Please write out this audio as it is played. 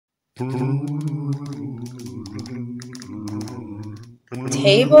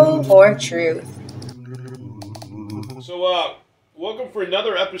Table or Truth? So, welcome for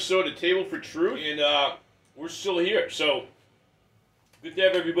another episode of Table for Truth, and we're still here. So, good to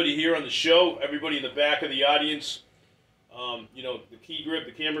have everybody here on the show. Everybody in the back of the audience. The key grip,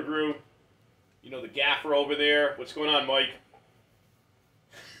 the camera crew. The gaffer over there. What's going on, Mike?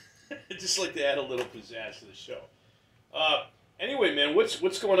 I'd just like to add a little pizzazz to the show. Anyway, man,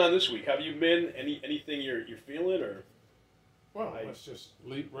 what's going on this week? Have you been anything you're feeling or? Well, let's just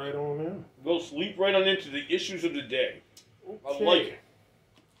leap right on in. We'll leap right on into the issues of the day. Okay. I like it.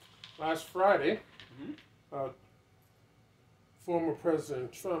 Last Friday, former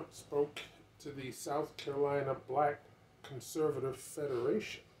President Trump spoke to the South Carolina Black Conservative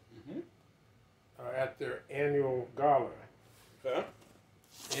Federation at their annual gala. Okay.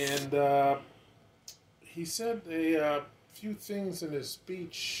 And he said a few things in his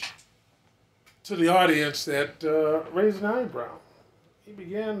speech to the audience that raised an eyebrow. He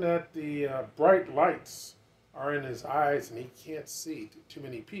began that the bright lights are in his eyes and he can't see too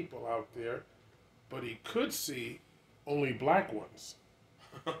many people out there, but he could see only black ones.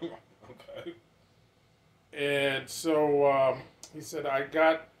 Okay. And so he said, I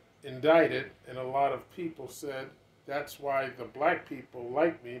got indicted, and a lot of people said that's why the black people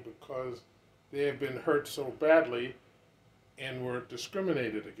like me, because they have been hurt so badly and were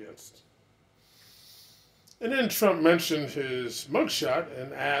discriminated against. And then Trump mentioned his mugshot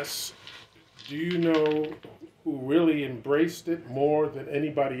and asked, do you know who really embraced it more than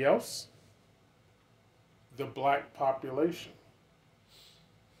anybody else? The black population.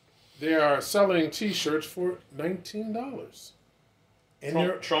 They are selling T-shirts for $19.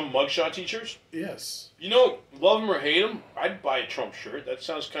 And Trump mugshot t-shirts? Yes. Love him or hate him, I'd buy a Trump shirt. That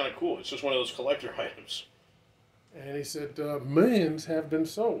sounds kind of cool. It's just one of those collector items. And he said millions have been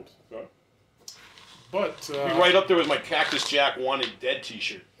sold. Okay. But be right up there with my Cactus Jack Wanted Dead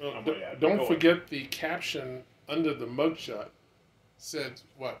t-shirt. Don't forget the caption under the mugshot said,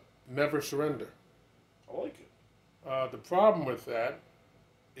 what? Never surrender. I like it. The problem with that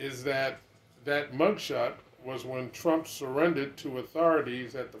is that mugshot was when Trump surrendered to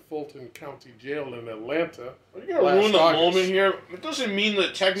authorities at the Fulton County Jail in Atlanta. Are you going to ruin the moment here? It doesn't mean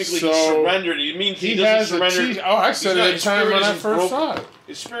that technically he surrendered. It means he doesn't surrender. I said it at the time when I first saw it.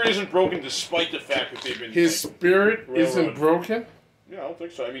 His spirit isn't broken despite the fact that they've been... His spirit isn't broken? Yeah, I don't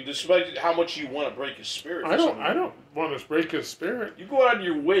think so. I mean, despite how much you want to break his spirit. I don't want to break his spirit. You go out of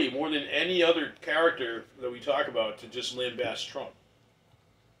your way more than any other character that we talk about to just lambast Trump.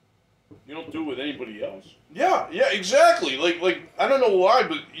 You don't do it with anybody else. Yeah, exactly. Like I don't know why,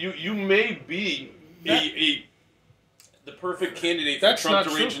 but you may be the perfect candidate for Trump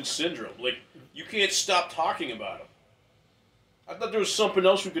derangement syndrome. Like, you can't stop talking about him. I thought there was something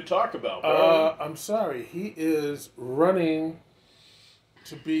else we could talk about. I'm sorry. He is running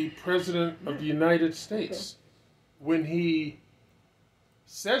to be president of the United States. When he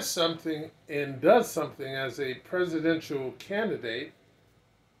says something and does something as a presidential candidate,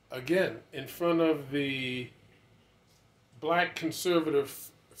 again, in front of the Black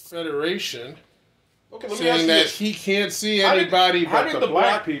Conservative Federation, saying that he can't see anybody but the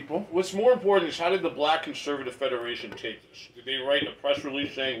black people. What's more important is, how did the Black Conservative Federation take this? Did they write a press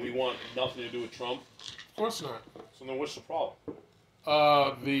release saying we want nothing to do with Trump? Of course not. So then what's the problem?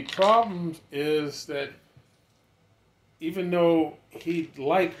 The problem is that even though he'd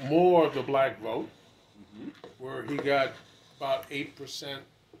like more of the black vote, where he got about 8%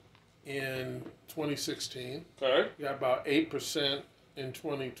 in 2016. Okay. He got about 8% in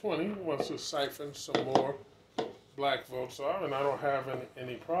 2020. He wants to siphon some more black votes out, and I don't have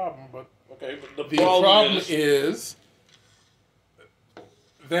any problem. But the problem is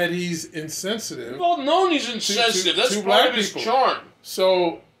that he's insensitive. Well, known he's insensitive. That's part of his charm.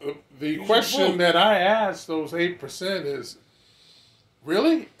 So the question that I asked those 8% is,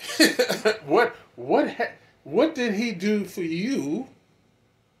 really? What did he do for you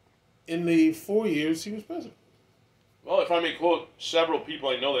in the 4 years he was president? Well, if I may quote several people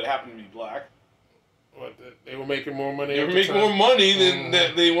I know that happen to be black. What, they were making more money? They were making more money than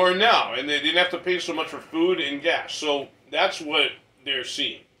they were now, and they didn't have to pay so much for food and gas. So that's what they're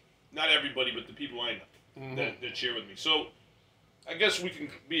seeing. Not everybody, but the people I know that share with me. So I guess we can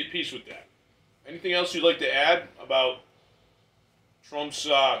be at peace with that. Anything else you'd like to add about Trump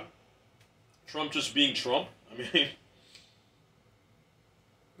just being Trump? I mean...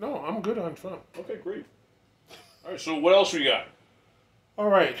 No, I'm good on Trump. Okay, great. All right, so what else we got? All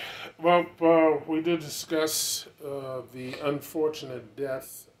right. Well, we did discuss the unfortunate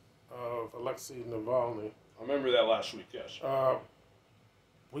death of Alexi Navalny. I remember that last week, yes.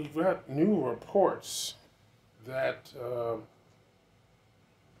 we've got new reports that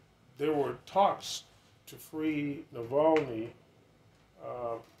there were talks to free Navalny,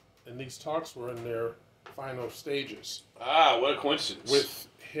 and these talks were in their final stages. Ah, what a coincidence. With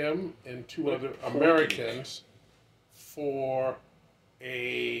him and two other Americans for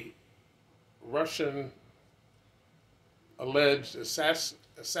a Russian alleged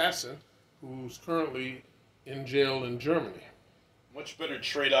assassin who's currently in jail in Germany. Much better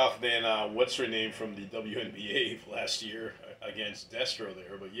trade-off than what's her name from the WNBA last year against Destro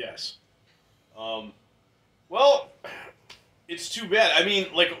there, but yes. Well, it's too bad. I mean,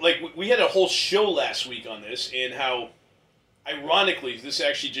 like we had a whole show last week on this, and how, ironically, this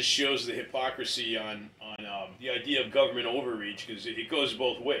actually just shows the hypocrisy on the idea of government overreach, because it goes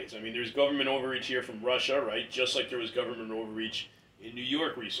both ways. I mean, there's government overreach here from Russia, right? Just like there was government overreach in New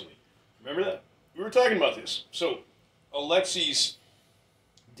York recently. Remember that? We were talking about this. So, Alexi's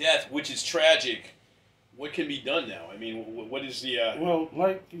death, which is tragic, what can be done now? I mean, what is the... Well,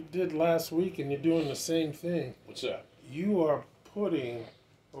 like you did last week, and you're doing the same thing. What's that? You are putting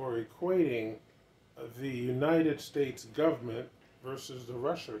or equating the United States government versus the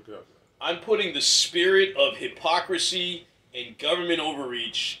Russia government. I'm putting the spirit of hypocrisy and government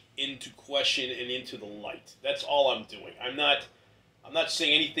overreach into question and into the light. That's all I'm doing. I'm not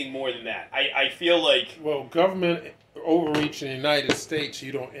saying anything more than that. I feel like... Well, government overreach in the United States,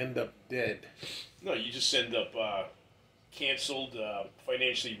 you don't end up dead. No, you just end up canceled,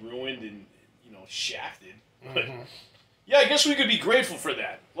 financially ruined, and, shafted. Mm-hmm. Yeah, I guess we could be grateful for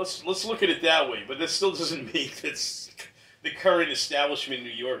that. Let's look at it that way. But that still doesn't make the current establishment in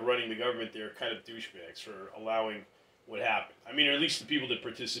New York running the government there kind of douchebags for allowing what happened. I mean, or at least the people that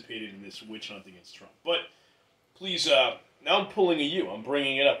participated in this witch hunt against Trump. But please, now I'm pulling a you. I'm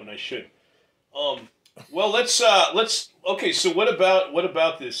bringing it up, and I should. Well, let's. Okay, so what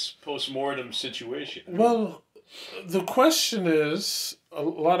about this post-mortem situation? Well, the question is, a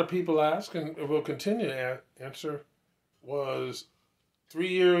lot of people ask, and will continue to answer, was 3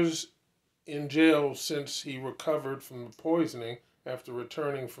 years in jail since he recovered from the poisoning after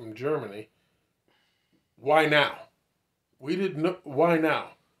returning from Germany. Why now? We didn't know. Why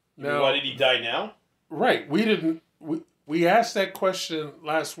now? Now, why did he die now? Right. We didn't. We asked that question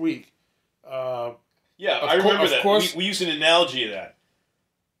last week. Yeah, I remember that. Course, we used an analogy of that.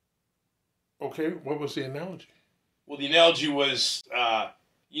 Okay, what was the analogy? Well, the analogy was,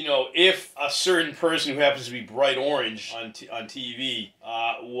 if a certain person who happens to be bright orange on TV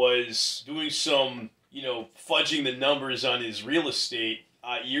was doing some, fudging the numbers on his real estate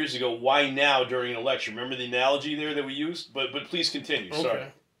years ago, why now during an election? Remember the analogy there that we used? But please continue. Okay. Sorry.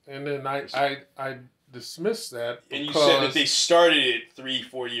 And then I dismissed that. And you said that they started it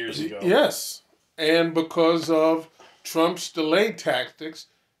 3-4 years ago. Yes. And because of Trump's delay tactics,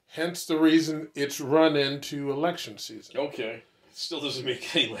 hence the reason it's run into election season. Okay. Still doesn't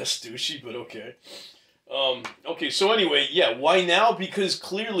make any less douchey, but okay. Okay, so anyway, yeah, why now? Because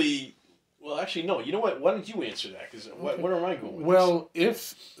clearly, well, actually, no. You know what? Why don't you answer that? Because where am I going with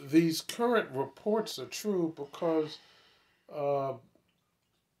this? If these current reports are true, because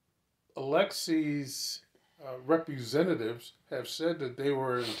Alexi's representatives have said that they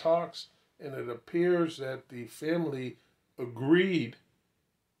were in talks, and it appears that the family agreed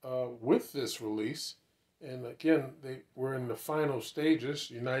with this release. And again, they were in the final stages.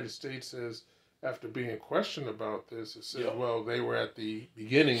 The United States says, after being questioned about this, it said, well, they were at the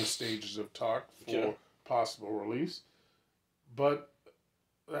beginning stages of talk for possible release. But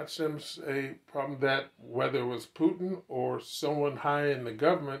that seems a problem that whether it was Putin or someone high in the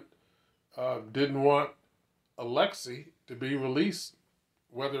government didn't want Alexei to be released,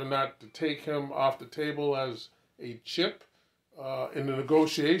 whether or not to take him off the table as a chip in the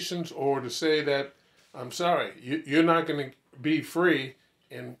negotiations, or to say that, I'm sorry, you're not going to be free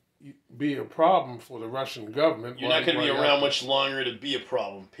and be a problem for the Russian government. You're not going to be around much longer to be a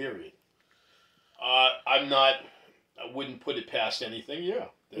problem, period. I wouldn't put it past anything,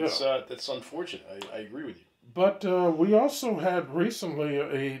 that's unfortunate. I agree with you. But we also had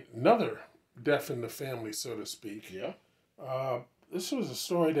recently another death in the family, so to speak. Yeah. This was a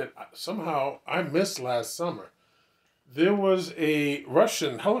story that somehow I missed last summer. There was a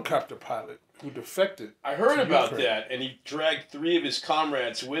Russian helicopter pilot who defected. I heard about that, and he dragged 3 of his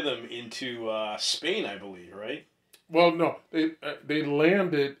comrades with him into Spain, I believe, right? Well, no, they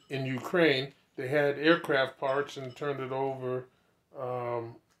landed in Ukraine. They had aircraft parts and turned it over.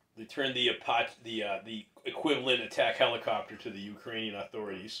 They turned the equivalent attack helicopter to the Ukrainian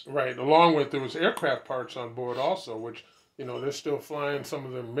authorities. Right, along with there was aircraft parts on board also, which they're still flying some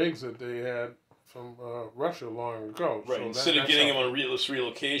of the MiGs that they had Russia long ago. Right. So Instead of getting him on this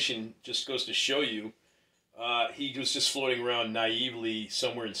relocation, just goes to show you, he was just floating around naively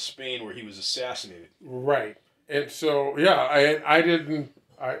somewhere in Spain where he was assassinated. Right. And so, yeah, I didn't...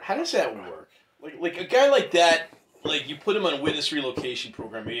 How does that work? Like a guy like that, like you put him on a witness relocation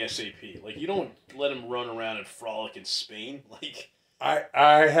program ASAP. Like you don't let him run around and frolic in Spain. Like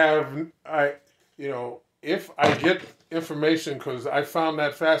if I get information, because I found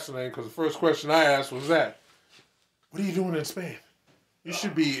that fascinating, because the first question I asked was that, what are you doing in Spain? You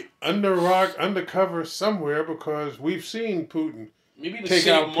should be under rock, undercover somewhere, because we've seen Putin take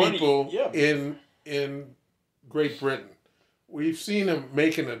out people in Great Britain. We've seen him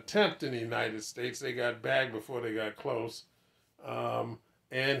make an attempt in the United States. They got bagged before they got close.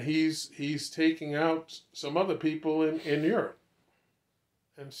 And he's taking out some other people in Europe.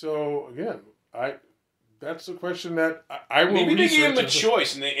 And so, again, that's a question that I will maybe they research. gave him a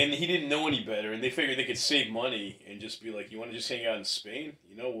choice, and he didn't know any better, and they figured they could save money and just be like, you want to just hang out in Spain?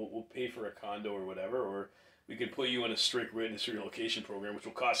 You know, we'll pay for a condo or whatever, or we could put you in a strict witness relocation program, which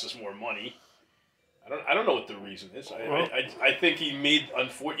will cost us more money. I don't know what the reason is. I think he made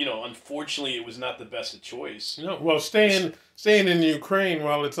unfortunately it was not the best choice. No, well, staying in Ukraine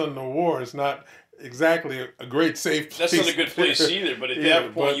while it's under war is not exactly a great safe place. That's not a good place either. But at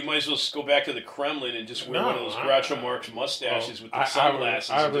that point, you might as well just go back to the Kremlin and just wear one of those Groucho Marx mustaches with the sunglasses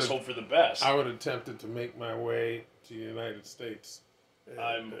and just hope for the best. I would have attempted to make my way to the United States.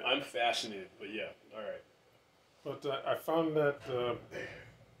 I'm fascinated, but yeah, all right. But I found that.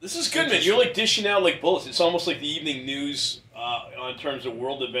 This is good, man. You're like dishing out like bullets. It's almost like the evening news on terms of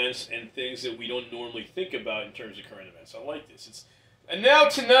world events and things that we don't normally think about in terms of current events. I like this. And now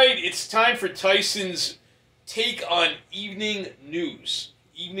tonight, it's time for Tyson's take on evening news,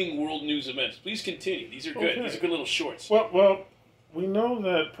 evening world news events. Please continue. These are good. Okay. These are good little shorts. Well, we know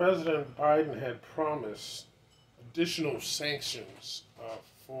that President Biden had promised additional sanctions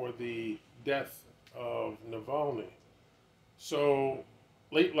for the death of Navalny. So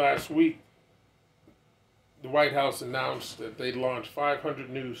late last week, the White House announced that they launched 500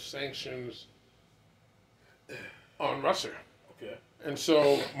 new sanctions on Russia. Okay. And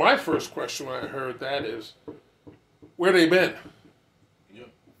so my first question when I heard that is, where they been? Yeah.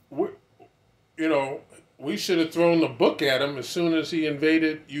 We should have thrown the book at him as soon as he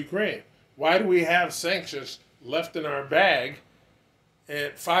invaded Ukraine. Why do we have sanctions left in our bag?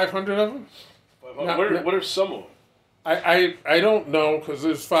 And 500 of them? What are some of them? I don't know, because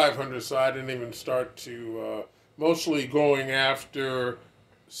there's 500, so I didn't even start to, mostly going after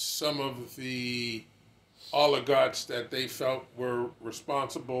some of the oligarchs that they felt were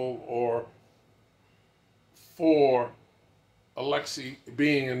responsible or for Alexi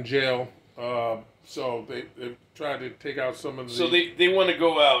being in jail. So they tried to take out some of the... So they want to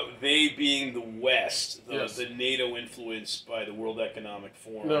go out, they being the West, the NATO influenced by the World Economic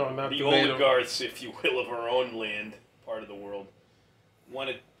Forum. No, not the NATO. oligarchs, if you will, of our own land, part of the world, want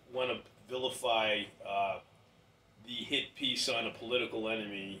to vilify the hit piece on a political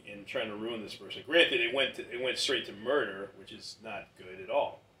enemy and trying to ruin this person. Granted, it went straight to murder, which is not good at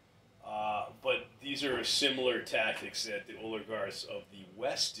all. But these are similar tactics that the oligarchs of the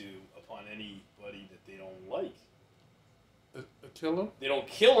West do upon anybody that they don't like. Kill them? They don't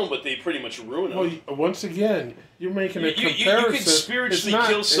kill them, but they pretty much ruin them. Well, once again, you're making a comparison. You can spiritually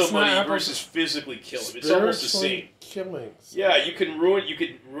kill somebody versus physically kill them. It's almost the same. Killings. Yeah, you can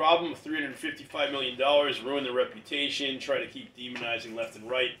rob them of $355 million, ruin their reputation, try to keep demonizing left and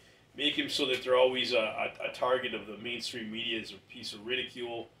right, make them so that they're always a target of the mainstream media as a piece of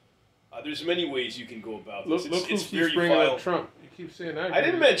ridicule. There's many ways you can go about this. Look it's who keeps bringing up Trump. You keep saying that. I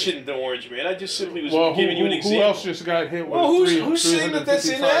didn't mention the Orange Man. I just simply was giving you an example. Who else just got hit with who's saying that that's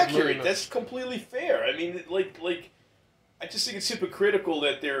inaccurate? Million. That's completely fair. I mean, I just think it's hypocritical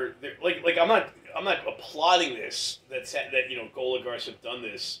that they're I'm not applauding this. That oligarchs have done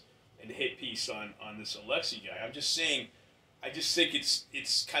this and hit piece on this Alexi guy. I'm just saying, I just think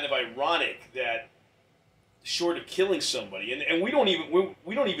it's kind of ironic that, short of killing somebody, and we don't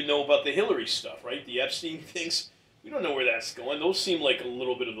even know about the Hillary stuff, right? The Epstein things, we don't know where that's going. Those seem like a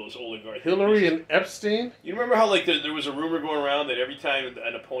little bit of those oligarch. Hillary and Epstein. You remember how there was a rumor going around that every time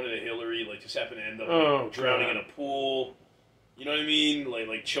an opponent of Hillary just happened to end up drowning in a pool, you know what I mean?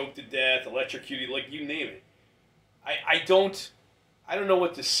 Like choked to death, electrocuted, you name it. I don't know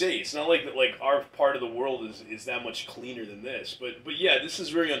what to say. It's not like our part of the world is that much cleaner than this. But yeah, this is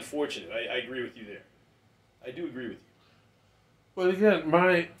very unfortunate. I agree with you there. I do agree with you. But again,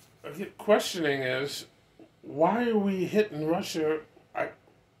 my questioning is, why are we hitting Russia?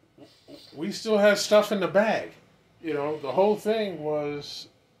 We still have stuff in the bag. The whole thing was,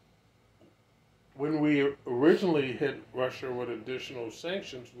 when we originally hit Russia with additional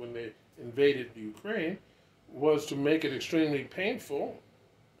sanctions when they invaded Ukraine was to make it extremely painful,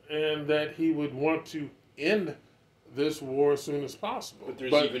 and that he would want to end this war as soon as possible. But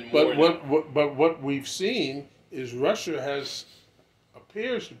there's even more. But what we've seen is Russia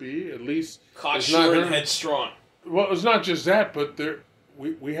appears to be, at least, cocksure and headstrong. Well, it's not just that, but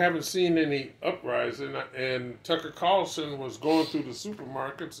we haven't seen any uprising. And Tucker Carlson was going through the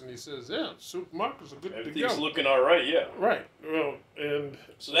supermarkets, and he says, "Yeah, supermarkets are good to go. Everything's looking all right." Yeah. Right. Well, and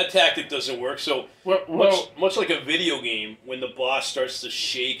so that tactic doesn't work. So much like a video game, when the boss starts to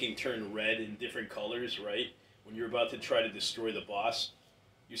shake and turn red in different colors, right? When you're about to try to destroy the boss,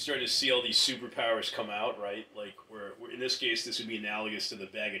 you start to see all these superpowers come out, right? Like where in this case, this would be analogous to the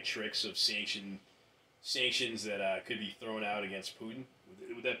bag of tricks of sanctions that could be thrown out against Putin.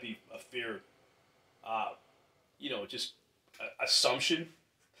 Would that be a fair, just assumption?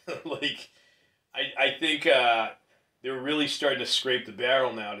 Like, I think they're really starting to scrape the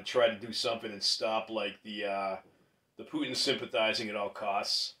barrel now to try to do something and stop like the Putin sympathizing at all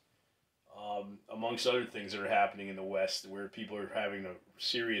costs. Amongst other things that are happening in the West, where people are having to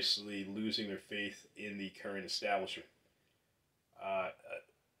seriously losing their faith in the current establishment. I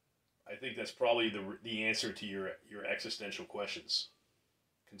think that's probably the answer to your existential questions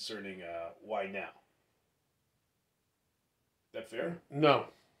concerning why now. That fair? No.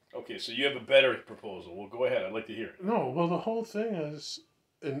 Okay, so you have a better proposal. Well, go ahead. I'd like to hear it. No, well, the whole thing is,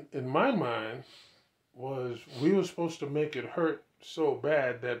 in my mind, was we were supposed to make it hurt so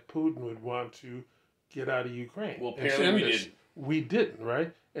bad that Putin would want to get out of Ukraine. Well, apparently we didn't. We didn't,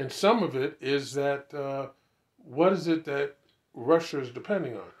 right? And some of it is that, what is it that Russia is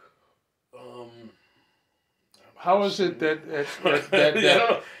depending on? How is it that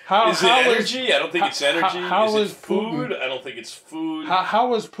how is it energy? I don't think it's energy. How is it food? I don't think it's food.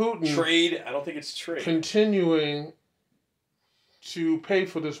 How is Putin trade? I don't think it's trade. Continuing to pay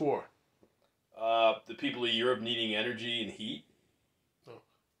for this war? The people of Europe needing energy and heat.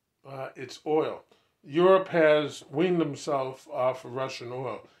 It's oil. Europe has weaned themselves off of Russian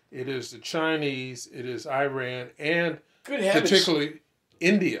oil. It is the Chinese, it is Iran, and particularly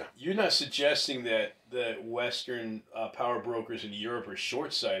India. You're not suggesting that the Western power brokers in Europe are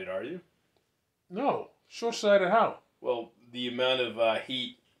short-sighted, are you? No. Short-sighted how? Well, the amount of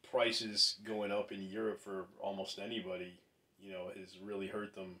heat prices going up in Europe for almost anybody, has really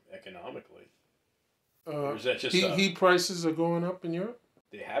hurt them economically. Or is that just heat prices are going up in Europe?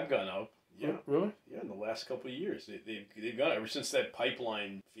 They have gone up. Yeah. Really? Yeah, in the last couple of years. They've gone up ever since that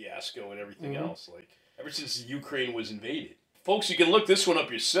pipeline fiasco and everything else. Like, ever since Ukraine was invaded. Folks, you can look this one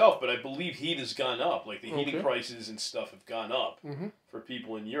up yourself, but I believe heat has gone up. Like, the heating prices and stuff have gone up for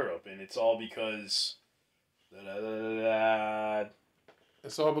people in Europe. And it's all because...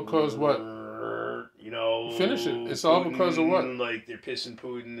 It's all because what? Finish it. It's all because of what? Like, they're pissing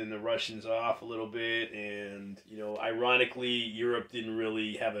Putin and the Russians off a little bit. And, ironically, Europe didn't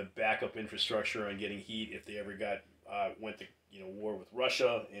really have a backup infrastructure on getting heat if they ever went to, war with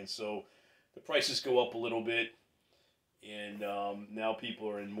Russia. And so the prices go up a little bit. And now people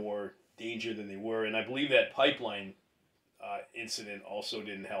are in more danger than they were. And I believe that pipeline incident also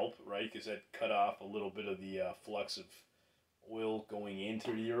didn't help, right? Because that cut off a little bit of the flux of oil going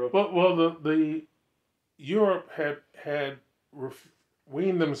into Europe. Well, the Europe had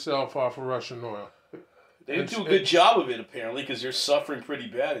weaned themselves off of Russian oil. They didn't do a good job of it, apparently, because they're suffering pretty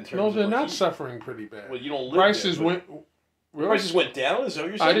bad in terms of... No, they're not suffering pretty bad. Well, you don't live prices there, went... Really? Prices went down? Is that what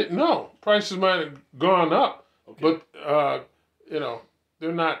you're saying? I didn't know. Prices might have gone up. Okay. But,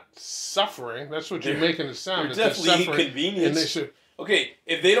 they're not suffering. That's what you're making it sound. They're definitely inconvenienced. And they should... Okay,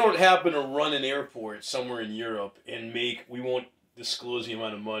 if they don't happen to run an airport somewhere in Europe and we won't disclose the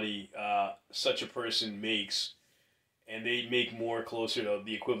amount of money such a person makes, and they make more closer to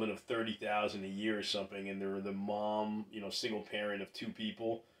the equivalent of $30,000 a year or something, and they're the mom, single parent of 2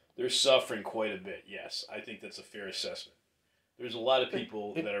 people, they're suffering quite a bit. Yes, I think that's a fair assessment. There's a lot of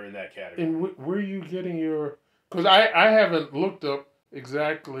people that are in that category. And where are you getting your... Because I haven't looked up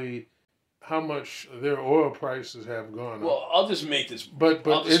exactly how much their oil prices have gone up. Well, I'll just make this... But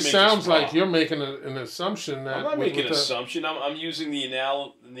it sounds like you're making an assumption that... I'm not making an assumption. I'm using the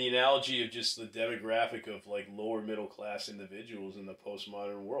analogy of just the demographic of, like, lower middle class individuals in the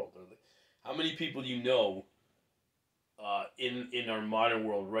postmodern world. How many people do you know in our modern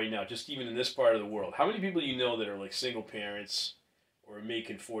world right now, just even in this part of the world, how many people do you know that are, like, single parents or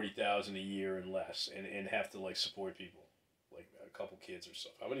making $40,000 a year and less and have to, like, support people, like a couple kids or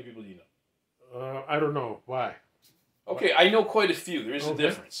stuff? How many people do you know? I don't know. Why? Okay, I know quite a few. There is a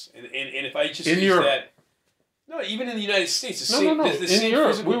difference. And if I just in use Europe. that... No, even in the United States. No. In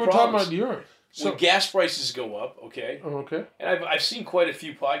Europe. We were talking about Europe. when gas prices go up, okay? Okay. And I've seen quite a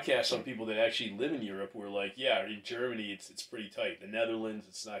few podcasts on people that actually live in Europe who are like, yeah, in Germany it's pretty tight. The Netherlands,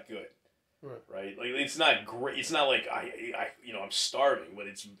 it's not good. Right? Like, it's not great. It's not like I'm starving, but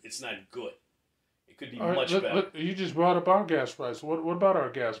it's not good. It could be much better. You just brought up our gas prices. What about our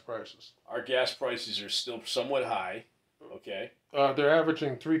gas prices? Our gas prices are still somewhat high. Okay. They're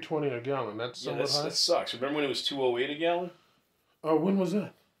averaging $3.20 a gallon. That's somewhat high. That sucks. Remember when it was $2.08 a gallon? Oh, when was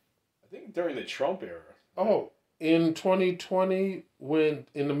that? I think during the Trump era. Oh, in 2020, when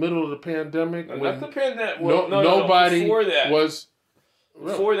in the middle of the pandemic, not the pandemic. Nobody before that was.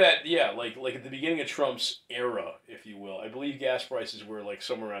 Before that, yeah, like at the beginning of Trump's era, if you will, I believe gas prices were like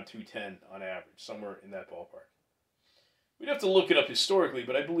somewhere around $2.10 on average, somewhere in that ballpark. We'd have to look it up historically,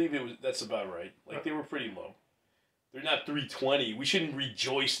 but I believe that's about right. Like, they were pretty low. They're not $3.20. We shouldn't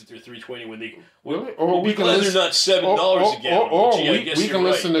rejoice that they're $3.20 when they really, or we can they're not $7 a gallon. Or we can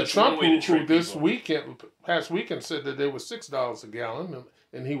listen to Trump, who this past weekend said that they were $6 a gallon,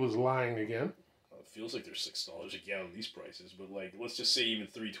 and he was lying again. It feels like they're $6 a gallon these prices, but like, let's just say even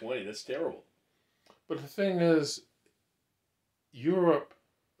 $3.20. That's terrible. But the thing is, Europe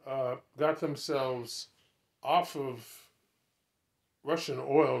got themselves off of Russian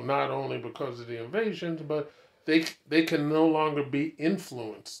oil not only because of the invasions, but they can no longer be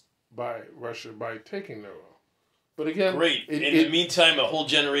influenced by Russia by taking their oil. But again, great. In the meantime, a whole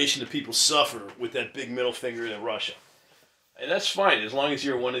generation of people suffer with that big middle finger to Russia. And that's fine, as long as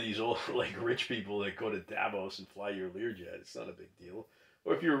you're one of these old, like, rich people that go to Davos and fly your Learjet. It's not a big deal.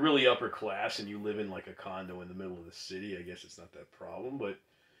 Or if you're really upper class and you live in, like, a condo in the middle of the city, I guess it's not that problem. But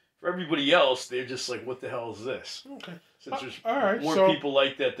for everybody else, they're just like, what the hell is this? Okay. Since there's more people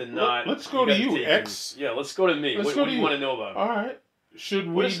like that than not. Let's go to you, X. Yeah, let's go to me. What do you want to know about me? All right.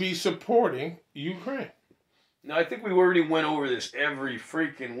 Should we be supporting Ukraine? No, I think we already went over this every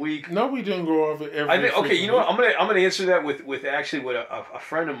freaking week. No, we didn't go over it every week. Okay, you know what? I'm gonna answer that with actually what a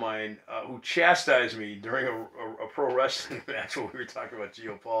friend of mine who chastised me during a pro wrestling match when we were talking about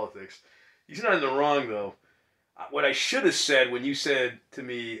geopolitics. He's not in the wrong, though. What I should have said when you said to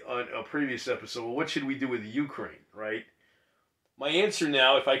me on a previous episode, well, what should we do with Ukraine, right? My answer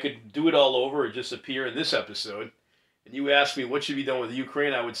now, if I could do it all over or just appear in this episode, and you asked me what should be done with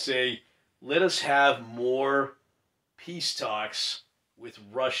Ukraine, I would say, let us have more peace talks with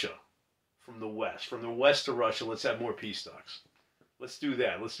Russia from the West. From the West to Russia, let's have more peace talks. Let's do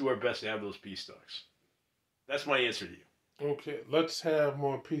that. Let's do our best to have those peace talks. That's my answer to you. Okay, let's have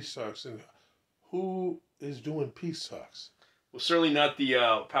more peace talks. And who is doing peace talks? Well, certainly not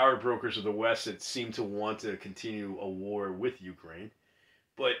the power brokers of the West that seem to want to continue a war with Ukraine.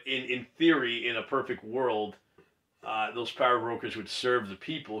 But in theory, in a perfect world, those power brokers would serve the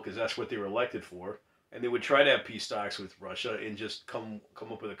people because that's what they were elected for, and they would try to have peace talks with Russia and just come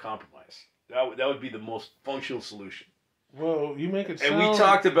up with a compromise. That would be the most functional solution. Well, you make it sound and we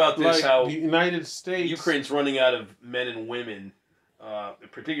talked about this, like how the United States, Ukraine's running out of men and women,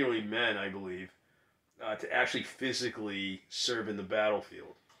 particularly men, I believe, to actually physically serve in the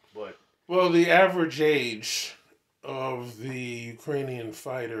battlefield. But the average age of the Ukrainian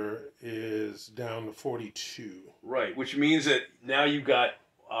fighter is down to 42. Right, which means that now you've got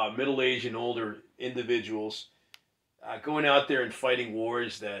middle-aged and older individuals going out there and fighting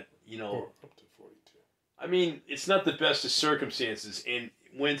wars that, up to 42. I mean, it's not the best of circumstances, and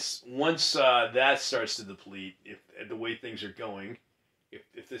once that starts to deplete, if the way things are going,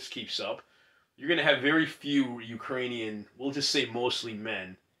 if this keeps up, you're going to have very few Ukrainian, we'll just say mostly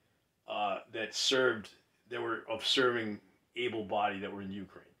men, that were of serving able-bodied that were in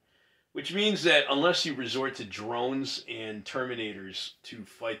Ukraine. Which means that unless you resort to drones and Terminators to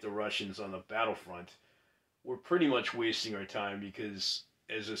fight the Russians on the battlefront, we're pretty much wasting our time because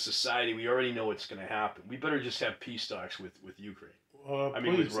as a society, we already know what's going to happen. We better just have peace talks with Ukraine.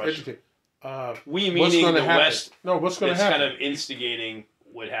 With Russia. We meaning the West. No, what's going to happen? It's kind of instigating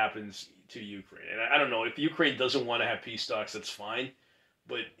what happens to Ukraine. And I don't know, if Ukraine doesn't want to have peace talks, that's fine.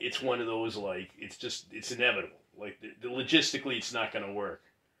 But it's one of those, like, it's inevitable. Like, logistically, it's not going to work.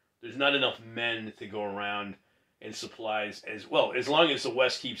 There's not enough men to go around and supplies as long as the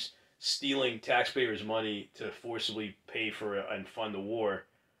West keeps stealing taxpayers' money to forcibly pay for and fund the war.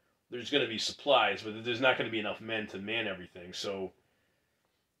 There's going to be supplies, but there's not going to be enough men to man everything. So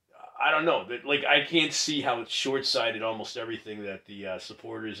I don't know. Like, I can't see how it's short-sighted almost everything that the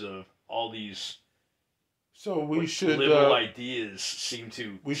supporters of all these liberal ideas seem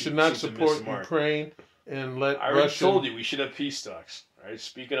to. We should not support Ukraine and let. I already told you we should have peace talks. All right,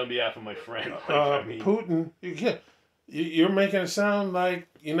 speaking on behalf of my friend, Putin, you're making it sound like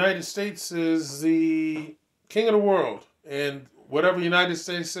United States is the king of the world, and whatever United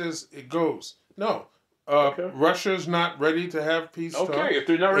States says, it goes. No. Okay. Russia's not ready to have peace talks. Okay, if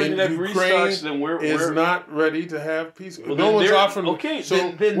they're not ready to have peace talks, then we're not ready to have peace. Well, no one's offering. Okay,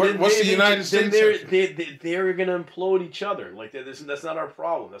 so what's the United States? They're going to implode each other. Like that's not our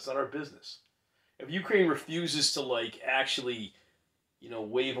problem. That's not our business. If Ukraine refuses to actually,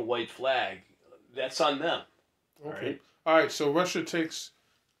 wave a white flag, that's on them. Okay. All right. So Russia takes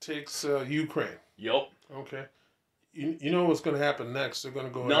Ukraine. Yep. Okay. You know what's going to happen next? They're going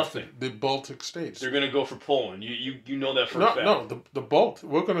to go nothing. After the Baltic states. They're going to go for Poland. You know that for a fact. No, the Baltic.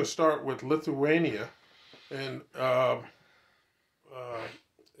 We're going to start with Lithuania, and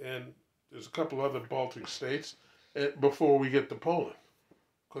there's a couple other Baltic states before we get to Poland,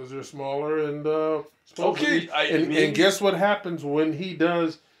 because they're smaller and okay. And guess what happens when he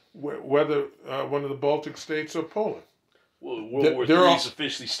does? Whether one of the Baltic states or Poland. Well, World War III is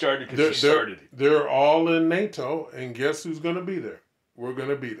officially started because he started it. They're all in NATO, and guess who's going to be there? We're going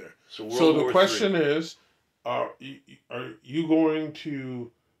to be there. So the question is, are you going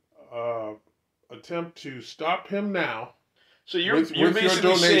to attempt to stop him now? So you're with basically your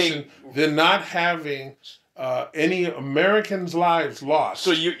donation, saying than not having any Americans' lives lost.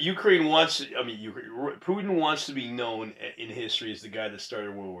 So Ukraine wants. Putin wants to be known in history as the guy that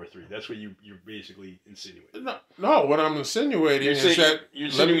started World War III. That's what you're basically insinuating. No. What I'm insinuating is that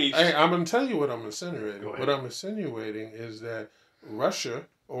I'm going to tell you what I'm insinuating. What I'm insinuating is that Russia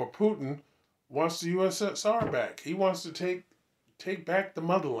or Putin wants the USSR back. He wants to take back the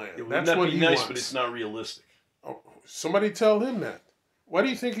motherland. That's what he wants. But it's not realistic. Oh, somebody tell him that. Why do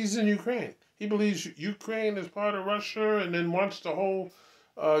you think he's in Ukraine? He believes Ukraine is part of Russia and then wants the whole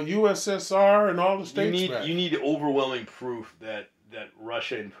USSR and all the states back. You need overwhelming proof that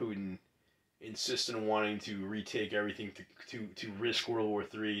Russia and Putin insist on wanting to retake everything to risk World War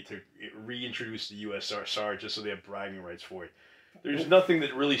III, to reintroduce the USSR just so they have bragging rights for it. There's nothing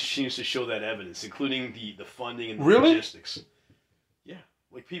that really seems to show that evidence, including the funding and the logistics. Yeah.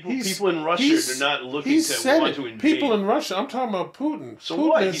 Like people in Russia, they're not looking to want to invade. People in Russia, I'm talking about Putin. So Putin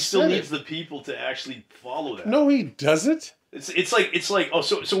what? He still needs the people to actually follow that. No, he doesn't. It's like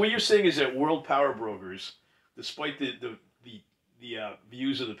so what you're saying is that world power brokers, despite the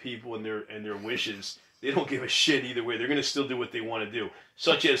views of the people and their wishes, they don't give a shit either way. They're going to still do what they want to do,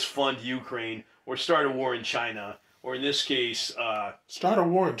 such as fund Ukraine or start a war in China, or in this case, start a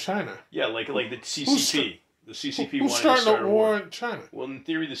war in China. Yeah, like the CCP. The CCP who's starting a war in China? Well, in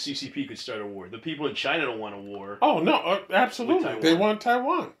theory, the CCP could start a war. The people in China don't want a war. Oh no, absolutely, they want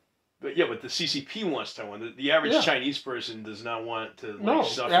Taiwan. But yeah, but the CCP wants Taiwan. The average Chinese person does not want to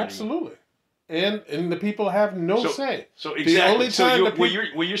suffer absolutely. Anymore. And the people have no say. So exactly.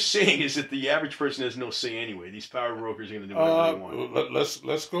 What you're saying is that the average person has no say anyway. These power brokers are going to do whatever they want.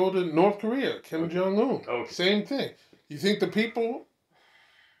 Let's go to North Korea. Kim Jong-un. Okay. Same thing. You think the people?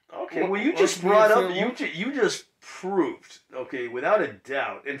 Okay. Well, you just brought up. You just proved. Okay, without a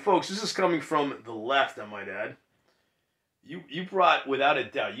doubt. And folks, this is coming from the left, I might add. You brought without a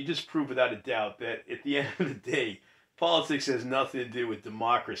doubt. You just proved without a doubt that at the end of the day, politics has nothing to do with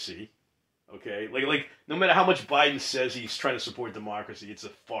democracy. Okay, like no matter how much Biden says he's trying to support democracy, it's a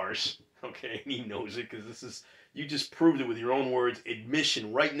farce. Okay, and he knows it because you just proved it with your own words,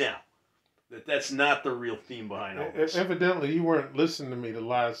 admission right now, that's not the real theme behind all this. Evidently, you weren't listening to me the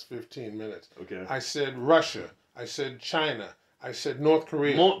last 15 minutes. Okay, I said Russia. I said China. I said North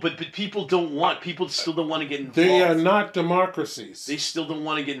Korea. But people still don't want to get involved. They are not democracies. They still don't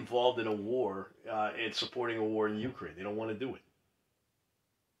want to get involved in a war and supporting a war in Ukraine. They don't want to do it.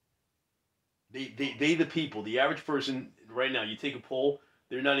 They the people, the average person right now, you take a poll,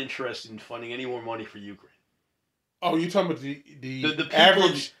 they're not interested in funding any more money for Ukraine. Oh, you're talking about the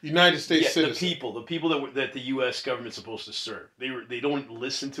average United States citizen. The people that the U.S. government's supposed to serve. They don't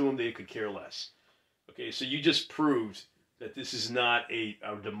listen to them. They could care less. Okay, so you just proved that this is not a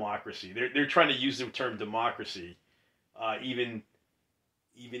democracy. They're trying to use the term democracy, even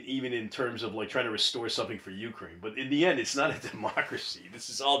in terms of like trying to restore something for Ukraine. But in the end, it's not a democracy. This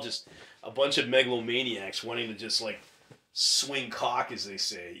is all just a bunch of megalomaniacs wanting to just like swing cock, as they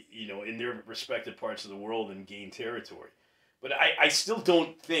say, in their respective parts of the world and gain territory. But I still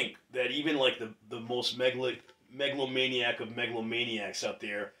don't think that even like the most megalomaniac of megalomaniacs out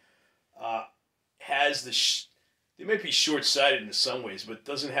there has the they might be short-sighted in some ways, but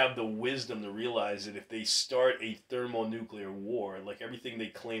doesn't have the wisdom to realize that if they start a thermonuclear war, like everything they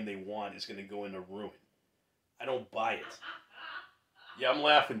claim they want is going to go into ruin. I don't buy it. Yeah, I'm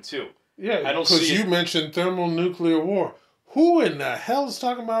laughing too. Yeah, I don't see because you mentioned thermonuclear war. Who in the hell is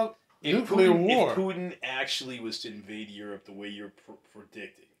talking about nuclear war? If Putin actually was to invade Europe the way you're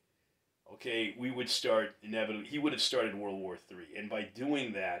predicting, okay, we would start inevitably. He would have started World War III, and by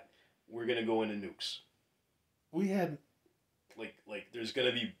doing that, we're gonna go into nukes. We had like there's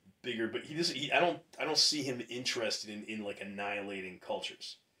gonna be bigger, but he doesn't. I don't see him interested in like annihilating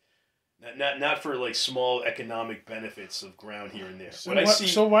cultures. Not for like small economic benefits of ground here and there. So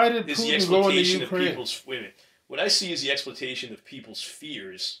why did is the Putin go into exploitation of Ukraine? people's. Wait a minute. What I see is the exploitation of people's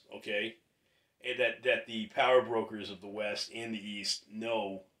fears. Okay, and that the power brokers of the West and the East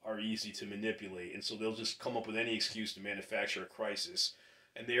know are easy to manipulate, and so they'll just come up with any excuse to manufacture a crisis,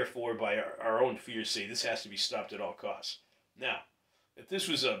 and therefore, by our own fears, say this has to be stopped at all costs. Now, if this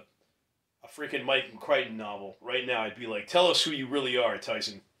was a freaking Mike Crichton novel, right now I'd be like, tell us who you really are,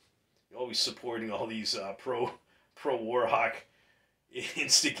 Tyson. You're always supporting all these pro Warhawk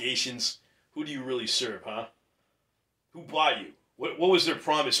instigations. Who do you really serve, huh? Who bought you? What was their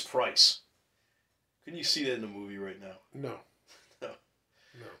promised price? Couldn't you see that in the movie right now? No. No.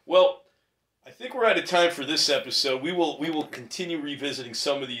 No. Well, I think we're out of time for this episode. We will continue revisiting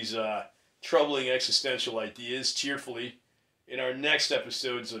some of these troubling existential ideas cheerfully in our next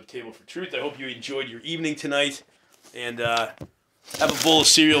episodes of Table for Truth. I hope you enjoyed your evening tonight, and have a bowl of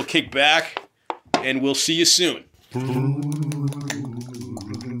cereal, kick back, and we'll see you soon.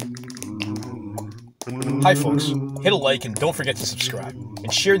 Hi folks, hit a like and don't forget to subscribe,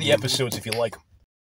 and share the episodes if you like them.